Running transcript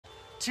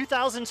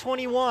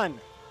2021.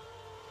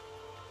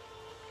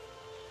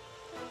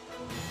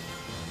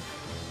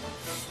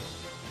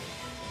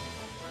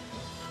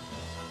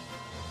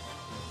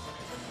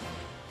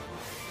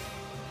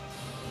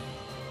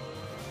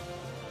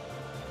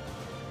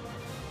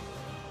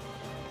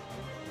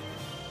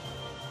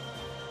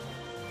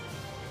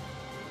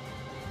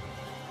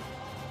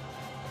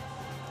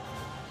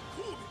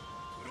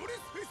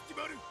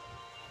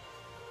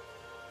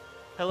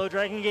 Hello,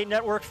 DragonGate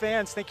Network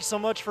fans. Thank you so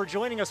much for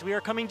joining us. We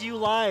are coming to you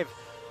live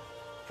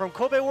from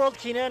Kobe World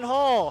Kinen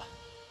Hall.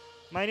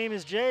 My name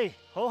is Jay.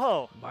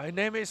 Ho-Ho. My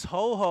name is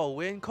Ho-Ho.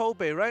 We're in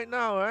Kobe right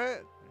now, right?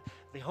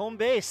 The home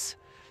base.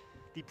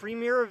 The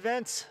premier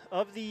event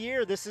of the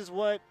year. This is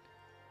what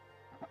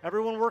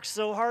everyone works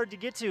so hard to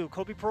get to.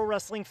 Kobe Pro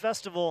Wrestling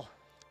Festival.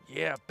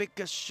 Yeah,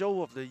 biggest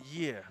show of the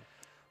year.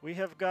 We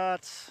have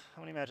got,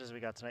 how many matches have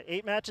we got tonight?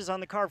 8 matches on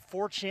the card,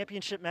 4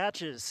 championship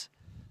matches.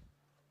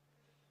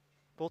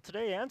 Both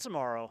today and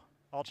tomorrow.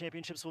 All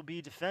championships will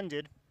be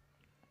defended.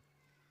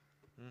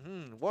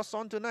 What's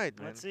on tonight,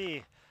 man? Let's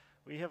see.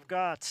 We have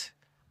got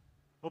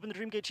Open the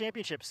DreamGate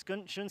Championship.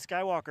 Shun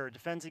Skywalker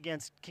defends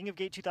against King of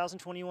Gate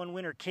 2021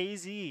 winner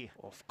KZ.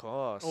 Of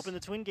course. Open the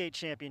Twin Gate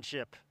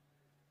Championship.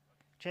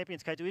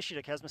 Champions Kaito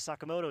Ishida, Kazuma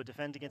Sakamoto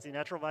defend against the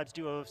Natural Vibes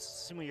duo of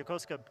Sumu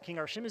Yokosuka, King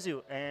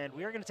Arshimizu. And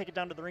we are going to take it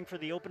down to the ring for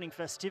the opening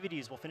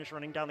festivities. We'll finish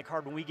running down the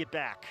card when we get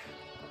back.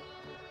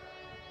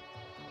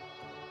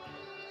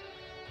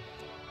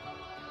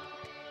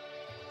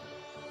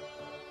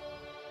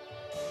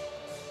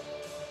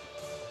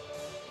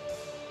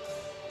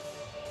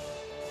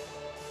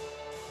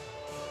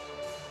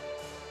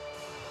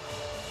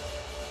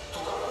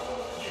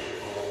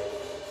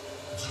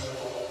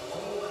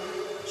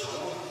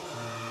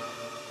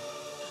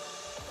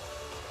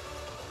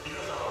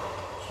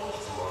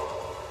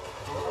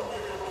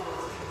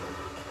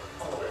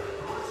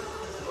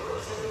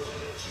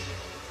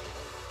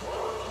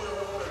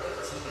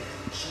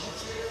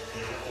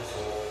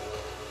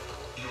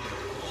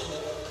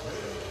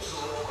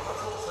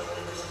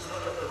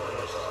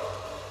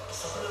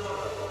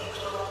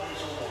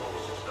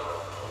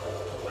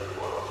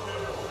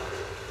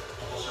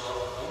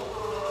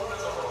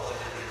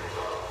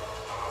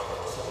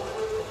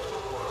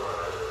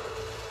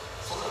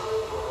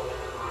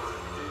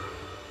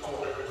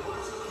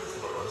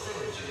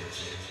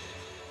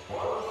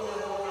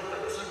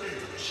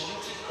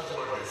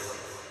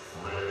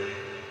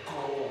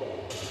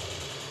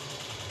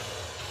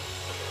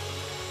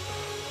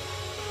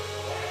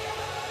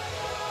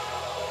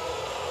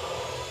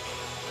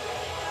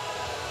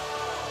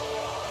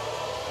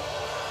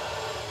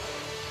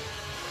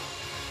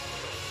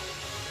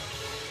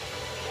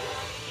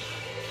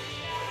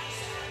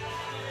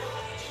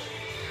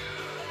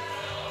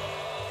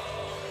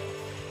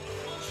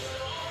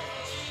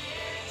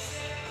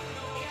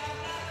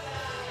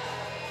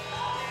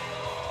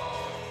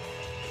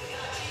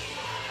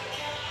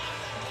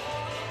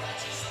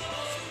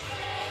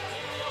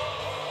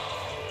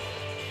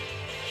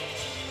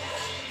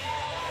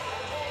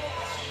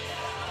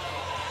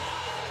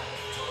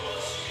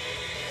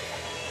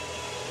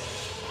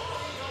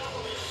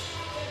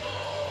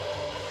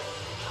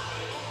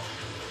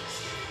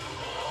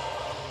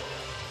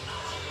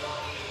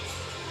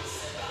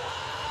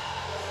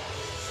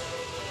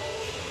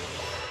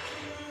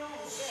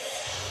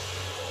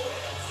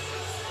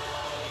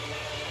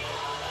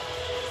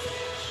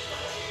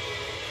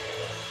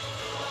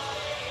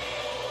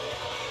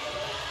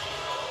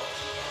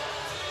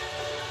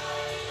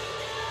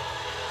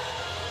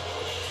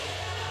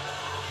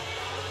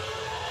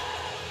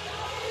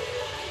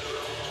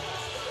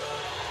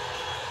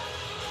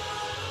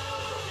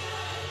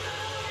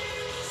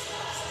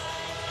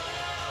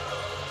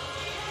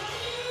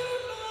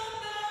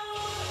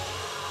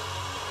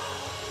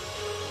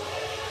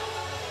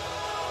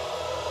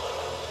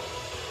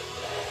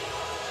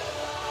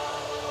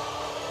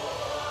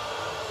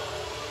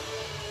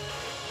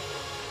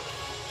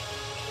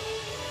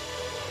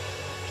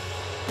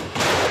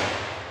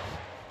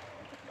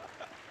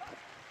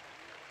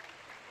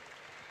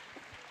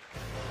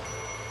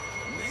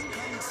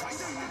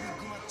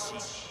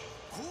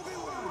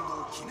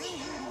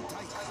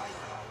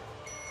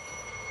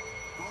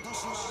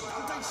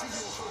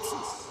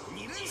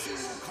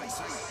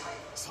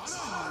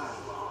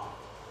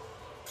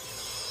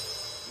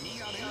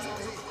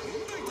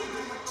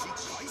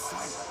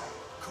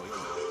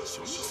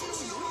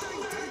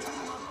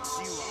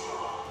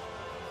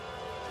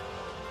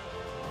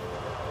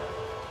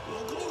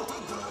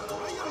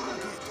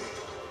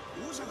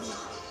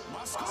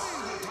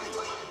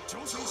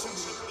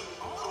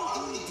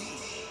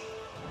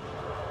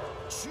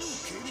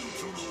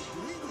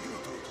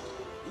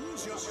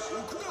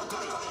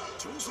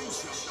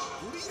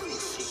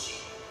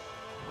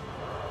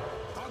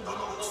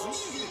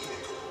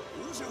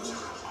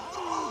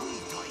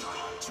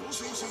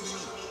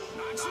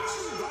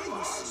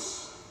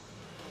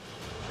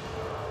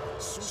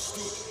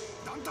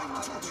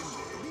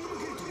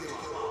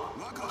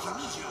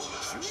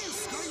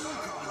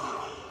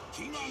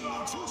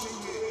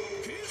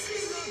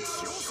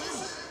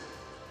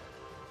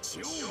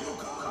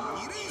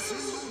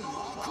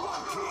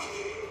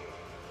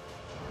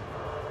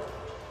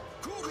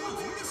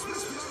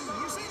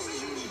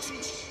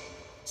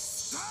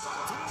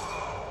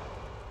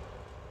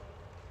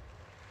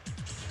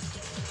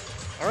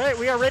 All right,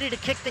 we are ready to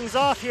kick things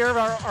off here.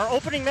 Our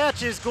opening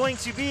match is going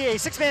to be a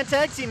six-man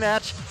tag team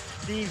match.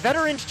 The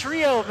veterans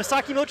trio of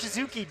Masaaki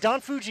Mochizuki,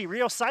 Don Fujii,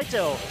 Ryo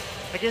Saito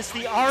against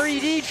the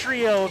RED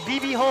trio of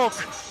BB Hulk,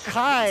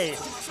 Kai,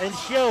 and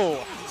Hyo.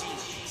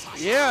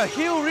 Yeah,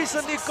 Hyo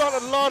recently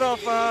got a lot of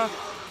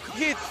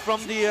hit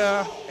from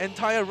the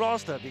entire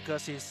roster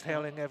because he's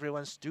telling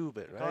everyone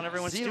stupid, right? Calling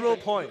everyone 0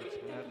 stupid. point.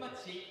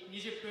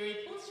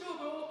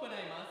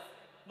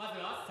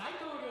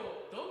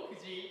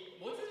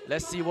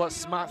 Let's see what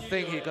smart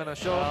thing he's gonna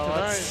show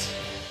tonight.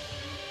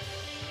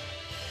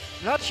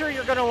 I'm not sure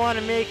you're gonna want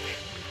to make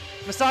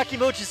Masaaki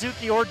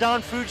Mochizuki or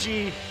Don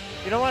Fujii.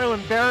 You don't want to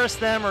embarrass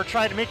them or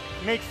try to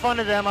make fun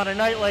of them on a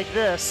night like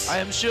this. I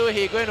am sure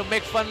he's going to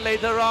make fun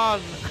later on.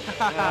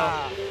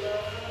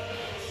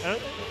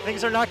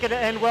 Things are not going to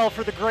end well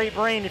for the great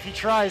brain if he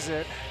tries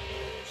it.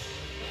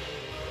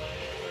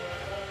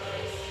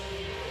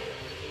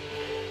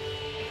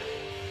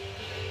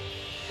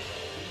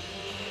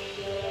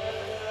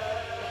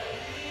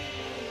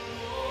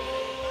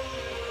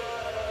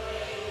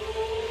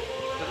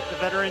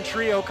 The veteran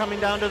trio coming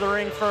down to the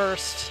ring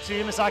first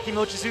to Masaaki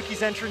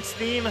Mochizuki's entrance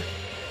theme.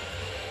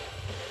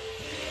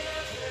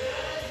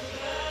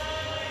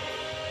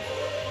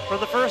 For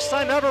the first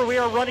time ever, we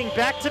are running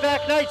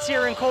back-to-back nights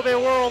here in Kobe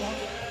World,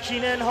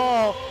 Chinen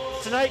Hall.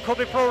 Tonight,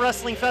 Kobe Pro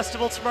Wrestling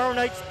Festival. Tomorrow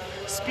night,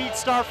 Speed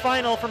Star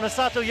Final for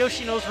Masato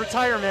Yoshino's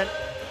retirement.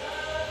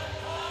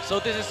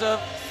 So this is the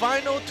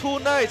final 2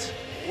 nights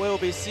we'll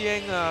be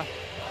seeing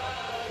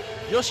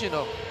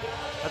Yoshino.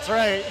 That's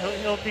right.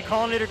 He'll be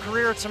calling it a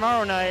career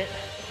tomorrow night.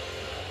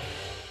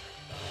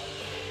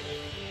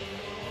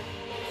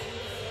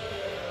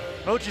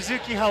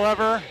 Mochizuki,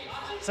 however,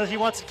 says he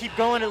wants to keep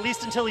going at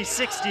least until he's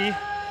 60.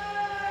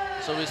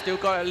 So we still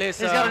got at least...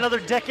 He's got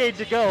another decade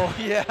to go.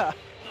 Yeah.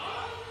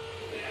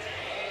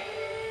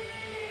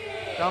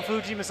 Don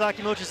Fujii,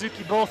 Masaaki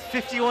Mochizuki, both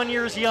 51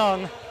 years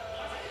young.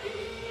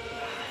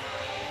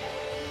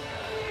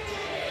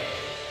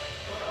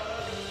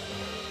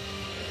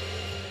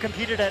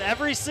 Competed at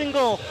every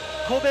single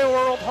Kobe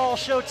World Hall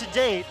show to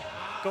date,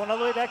 going all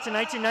the way back to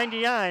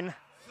 1999.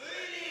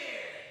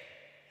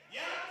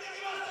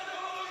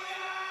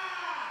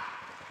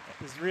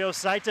 This is Ryo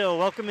Saito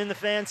welcoming the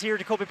fans here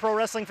to Kobe Pro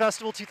Wrestling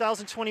Festival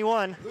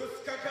 2021.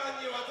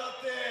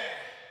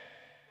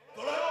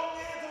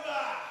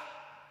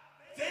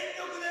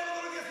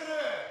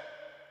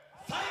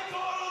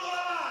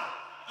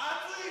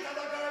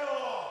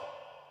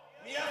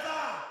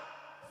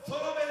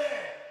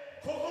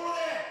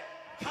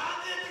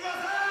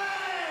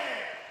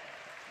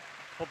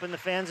 Hoping the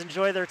fans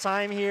enjoy their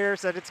time here,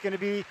 said it's going to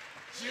be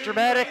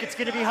dramatic, it's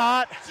going to be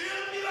hot.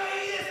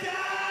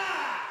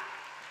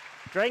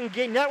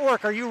 DragonGate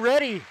Network, are you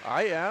ready?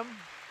 I am.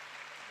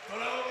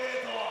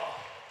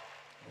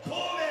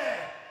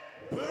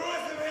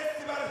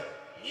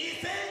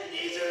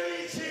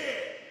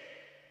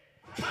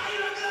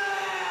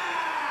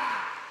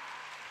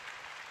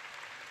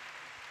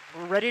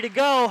 We're ready to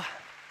go.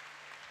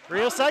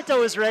 Ryo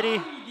Saito is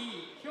ready.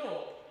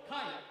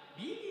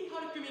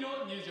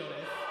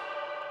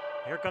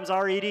 Here comes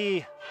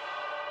RED.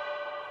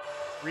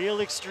 Real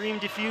Extreme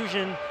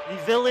Diffusion, the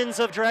villains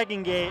of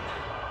DragonGate.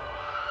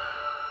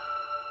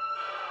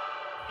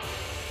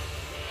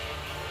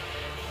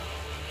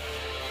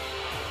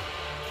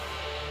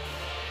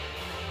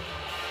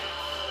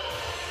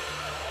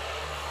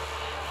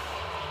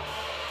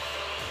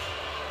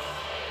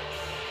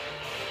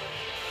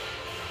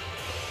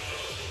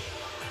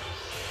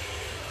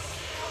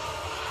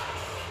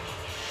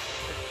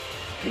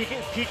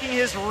 Peeking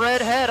his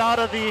red head out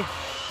of the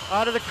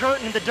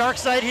curtain, the dark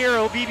side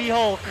hero, BB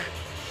Hulk.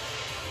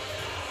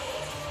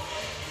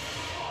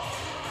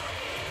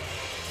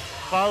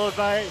 Followed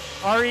by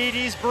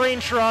RED's Brain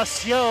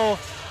Trust, Hyo,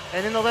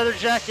 and in the leather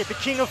jacket, the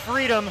King of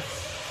Freedom,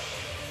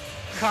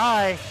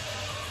 Kai. I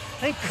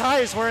think Kai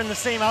is wearing the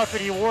same outfit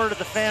he wore to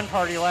the fan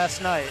party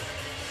last night.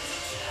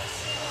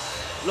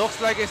 Looks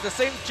like it's the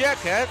same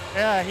jacket.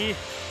 Yeah,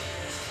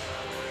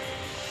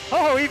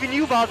 Oh, even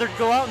you bothered to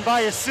go out and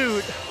buy a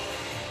suit.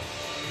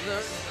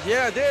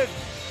 Yeah, I did.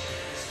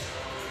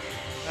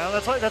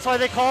 Well, that's why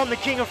they call him the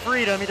King of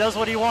Freedom. He does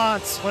what he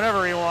wants,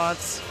 whenever he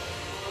wants.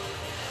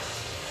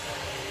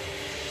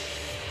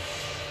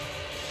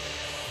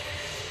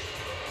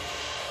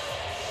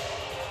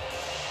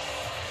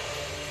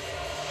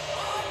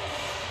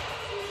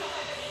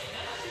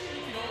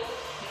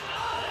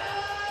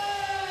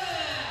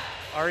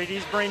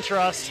 RED's Brain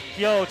Trust,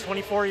 Hyo,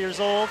 24 years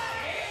old.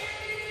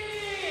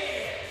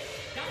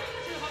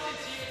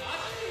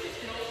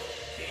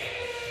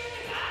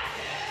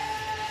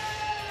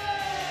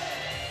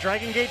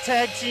 DragonGate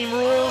Tag Team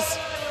rules.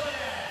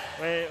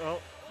 Wait,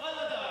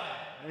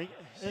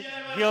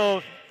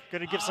 Hyo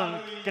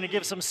gonna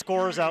give some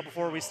scores out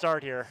before we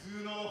start here.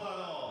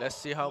 Let's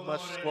see how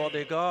much score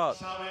they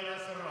got.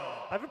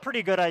 I have a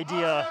pretty good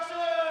idea.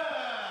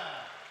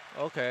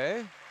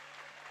 Okay.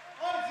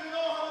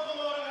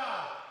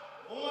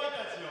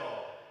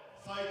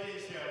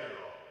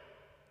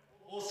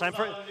 It's time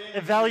for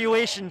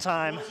evaluation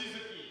time.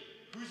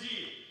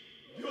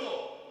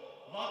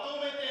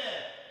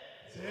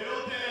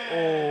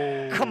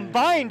 Oh.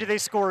 Combined, they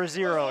score a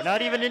 0,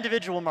 not even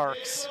individual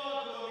marks.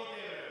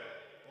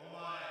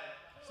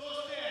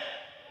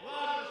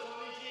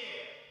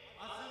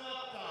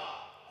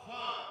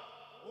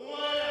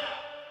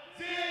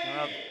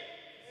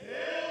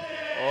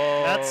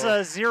 That's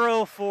a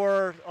 0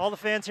 for all the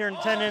fans here in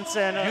attendance,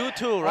 and you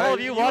too, right? all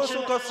of you watching.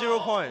 Also got 0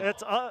 points.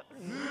 It's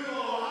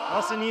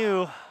us and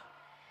you.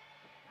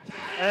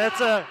 And it's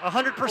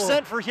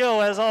 100% for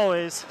Hyo, as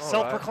always.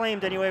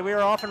 Self-proclaimed anyway. We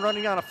are off and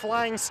running on a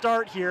flying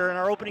start here in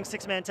our opening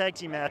 6-man tag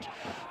team match.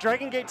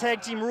 Dragon Gate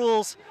tag team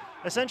rules,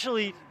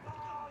 essentially,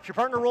 if your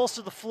partner rolls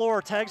to the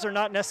floor, tags are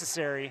not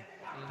necessary.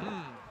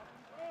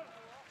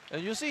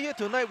 And you see here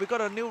tonight, we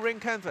got a new ring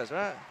canvas,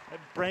 right? A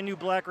brand new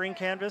black ring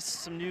canvas,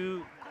 some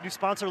new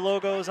sponsor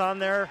logos on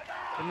there.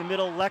 In the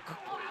middle, Lek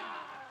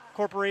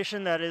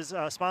Corporation that is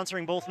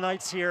sponsoring both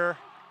nights here.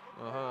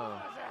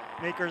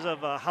 Makers of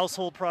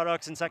household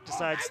products,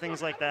 insecticides,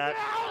 things like that.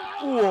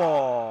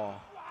 Whoa.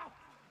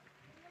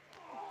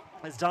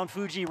 As Don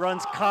Fujii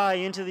runs Kai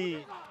into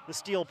the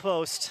steel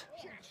post.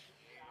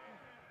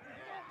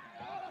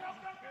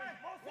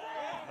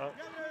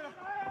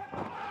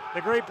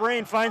 The Great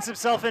Brain finds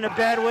himself in a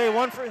bad way.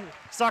 One for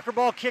soccer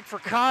ball kick for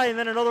Kai, and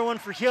then another one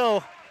for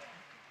Hyo.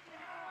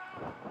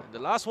 The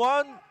last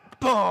one,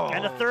 boom.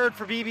 And a third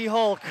for BB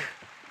Hulk.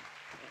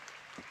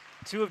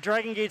 Two of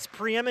Dragon Gate's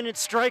preeminent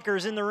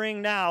strikers in the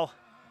ring now.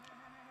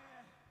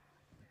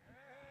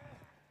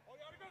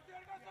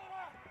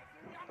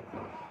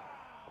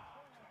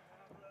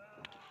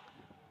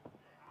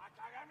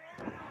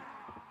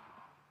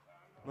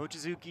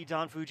 Mochizuki,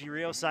 Don Fujii,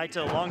 Ryo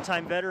Saito,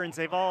 longtime veterans.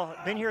 They've all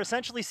been here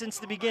essentially since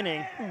the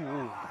beginning.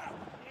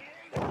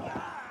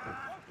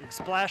 Big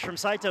splash from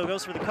Saito,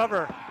 goes for the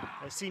cover.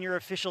 Senior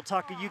official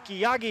Takayuki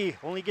Yagi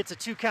only gets a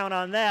 2 count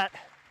on that.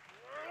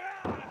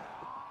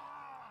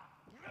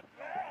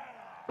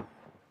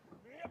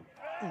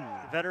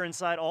 Veteran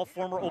side, all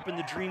former Open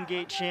the Dream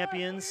Gate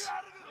champions.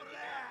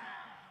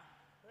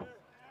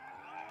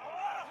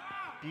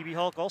 BB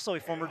Hulk, also a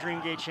former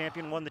Dream Gate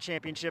champion, won the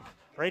championship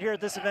right here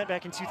at this event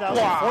back in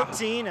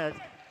 2014.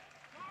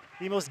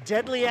 The most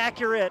deadly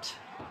accurate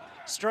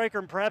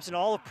striker perhaps in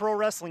all of pro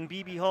wrestling,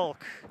 BB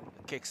Hulk.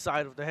 Kick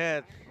side of the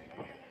head.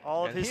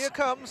 All of his. Here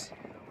comes.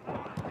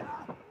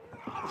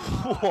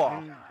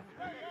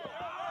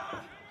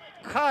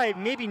 Kai,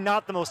 maybe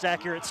not the most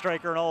accurate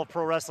striker in all of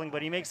pro wrestling,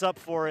 but he makes up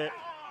for it.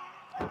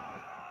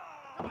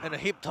 And a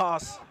hip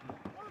toss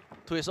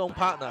to his own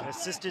partner.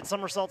 Assisted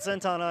somersault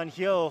senton on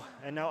Hyo,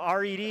 and now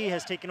RED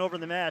has taken over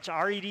the match.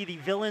 RED, the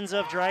villains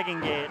of Dragon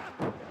Gate.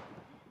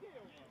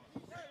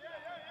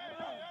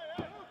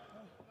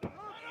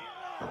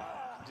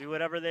 Do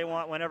whatever they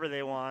want, whenever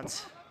they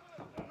want.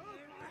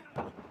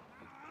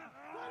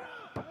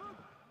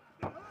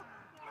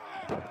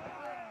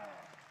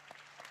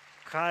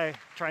 Kai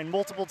trying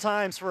multiple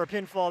times for a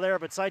pinfall there,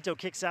 but Saito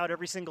kicks out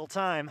every single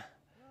time.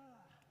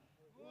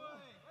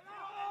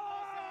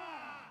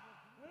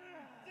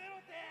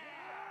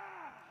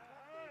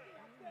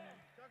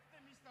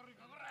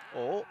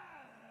 Oh.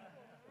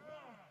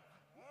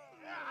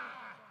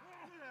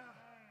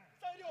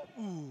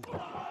 Ooh.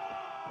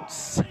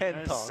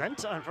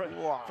 Senton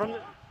from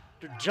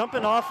they're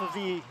jumping off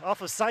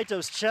of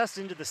Saito's chest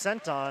into the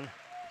senton.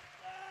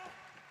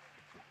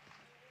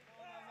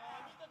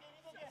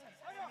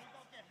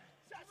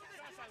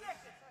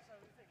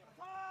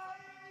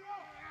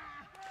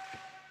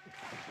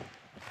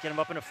 Get him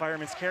up in a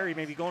fireman's carry,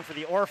 maybe going for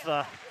the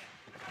Orpha.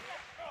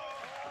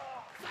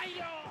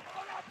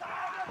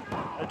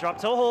 A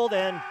drop toe hold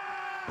and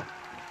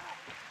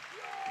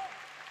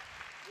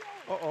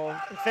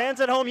fans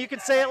at home, you can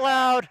say it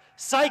loud.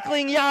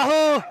 Cycling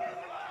Yahoo!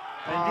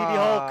 And BB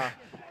Hulk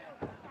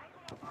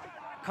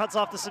cuts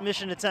off the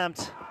submission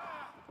attempt.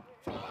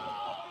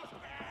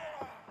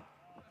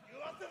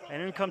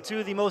 And in come two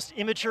of the most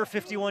immature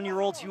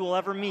 51-year-olds you will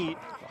ever meet.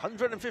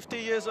 150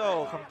 years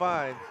old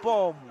combined.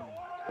 Boom.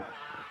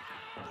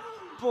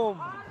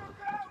 Boom.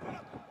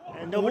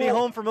 And nobody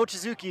home for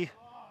Mochizuki.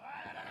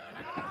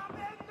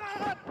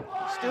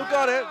 Still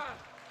got it.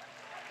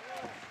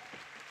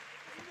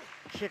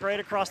 Kick right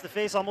across the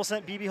face, almost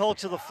sent BB Hulk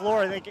to the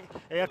floor. I think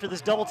after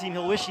this double team,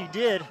 he'll wish he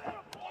did.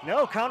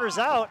 No, counters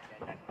out.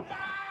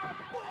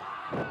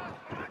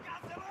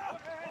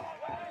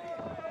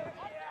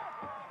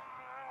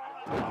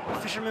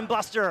 Fisherman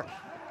Buster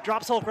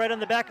drops Hulk right on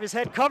the back of his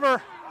head.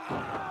 Cover.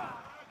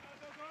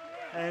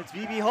 And it's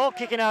BB Hulk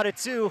kicking out at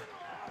 2.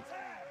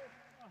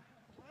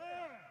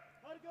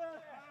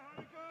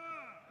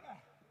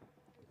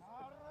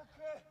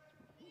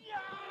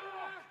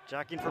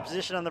 Jockeying for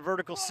position on the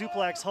vertical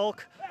suplex.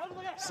 Hulk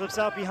slips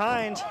out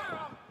behind.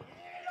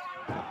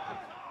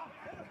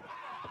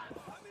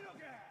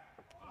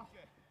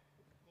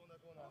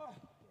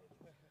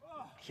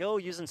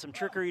 Hyo using some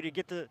trickery to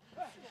get the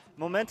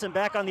momentum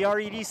back on the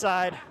RED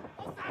side.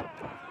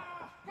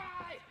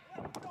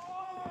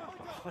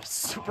 What a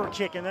super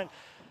kick, and then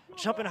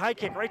jumping high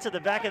kick right to the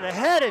back of the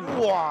head, and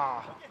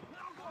wow,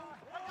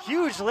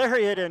 huge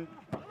lariat, and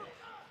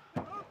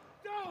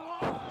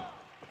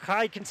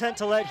Kai content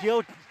to let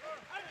Hyo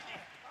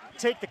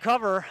take the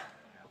cover.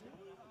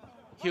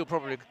 He'll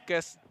probably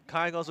guess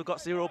Kai also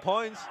got 0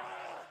 points.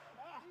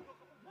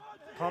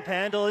 Pump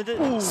handle,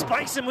 into,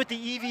 spikes him with the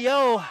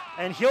EVO,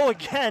 and Hyo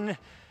again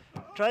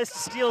tries to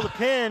steal the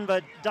pin,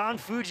 but Don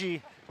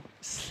Fujii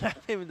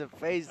Slap him in the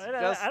face I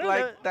just don't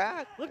like know.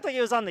 that. Looked like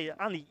it was on the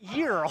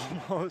ear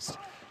almost.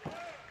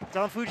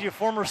 Don Fujii, a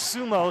former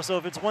sumo, so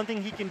if it's one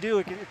thing he can do,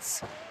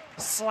 it's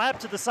slap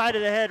to the side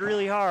of the head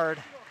really hard.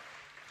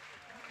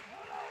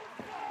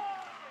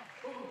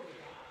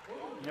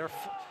 They're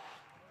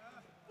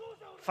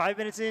 5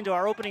 minutes into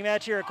our opening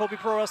match here at Kobe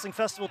Pro Wrestling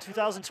Festival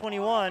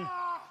 2021.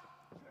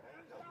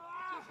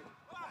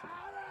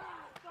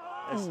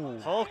 As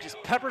Hulk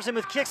just peppers him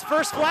with kicks.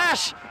 First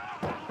flash!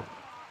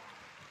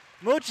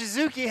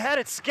 Mochizuki had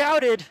it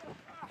scouted.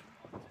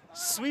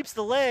 Sweeps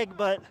the leg,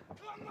 but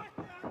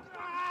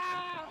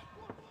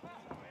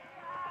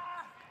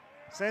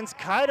sends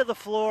Kai to the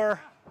floor.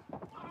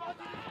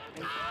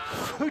 And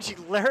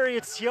Fujii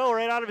lariats Hyo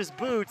right out of his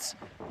boots.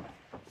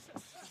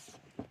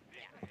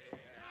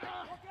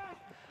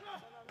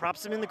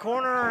 Props him in the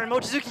corner, and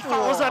Mochizuki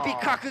follows up. He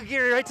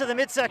kakugiri right to the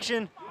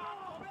midsection.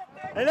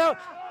 And now,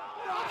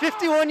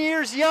 51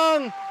 years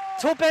young,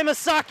 Tope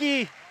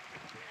Masaaki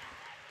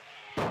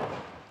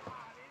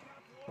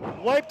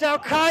wiped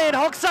out Kai, and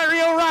Hulk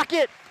Ryo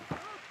Rocket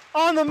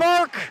on the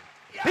mark.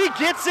 He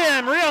gets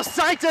him, Ryo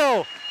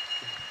Saito.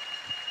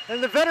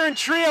 And the veteran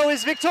trio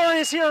is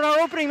victorious here in our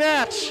opening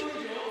match.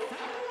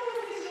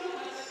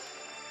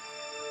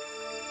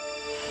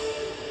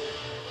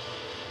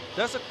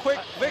 That's a quick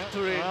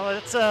victory. Well,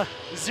 it's a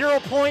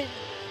 0-point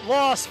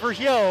loss for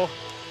Hyo.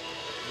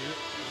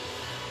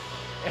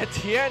 At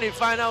the end, he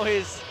find out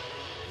he's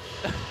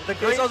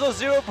great, also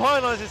 0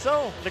 point on his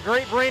own. The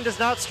great brain does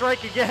not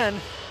strike again.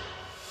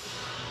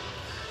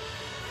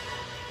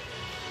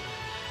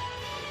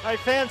 All right,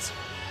 fans,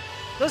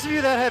 those of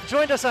you that have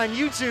joined us on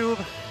YouTube,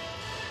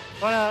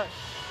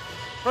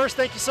 first,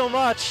 thank you so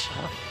much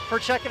for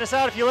checking us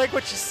out. If you like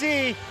what you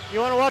see, you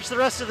want to watch the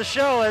rest of the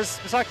show as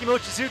Masaaki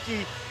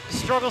Mochizuki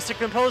struggles to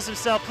compose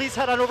himself, please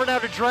head on over now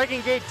to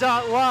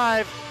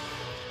DragonGate.live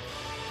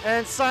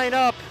and sign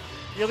up.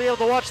 You'll be able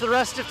to watch the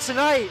rest of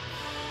tonight,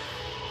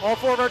 all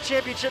 4 of our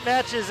championship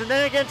matches, and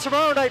then again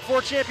tomorrow night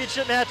 4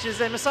 championship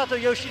matches and Masato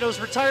Yoshino's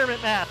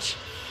retirement match.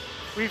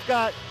 We've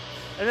got,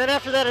 and then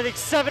after that I think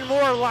 7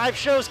 more live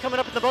shows coming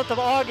up in the month of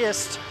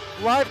August.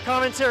 Live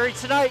commentary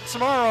tonight,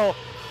 tomorrow,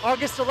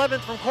 August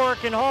 11th from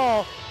Korakuen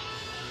Hall.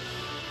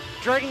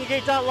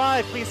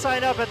 DragonGate.live, please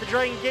sign up at the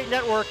DragonGate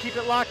Network. Keep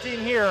it locked in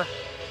here.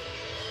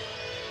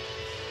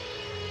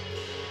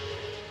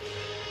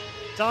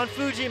 Don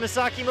Fujii,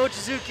 Masaaki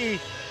Mochizuki,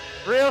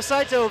 Ryo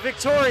Saito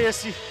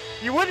victorious.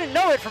 You wouldn't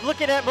know it from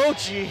looking at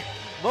Mochi.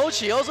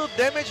 Mochi also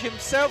damaged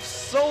himself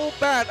so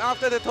bad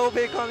after the Tope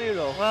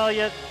Coniro. Well,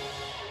 you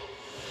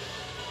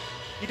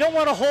don't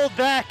want to hold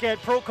back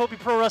at Kobe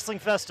Pro Wrestling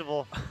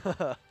Festival.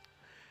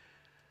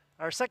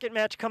 Our second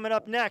match coming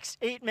up next,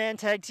 8-man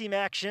tag team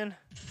action.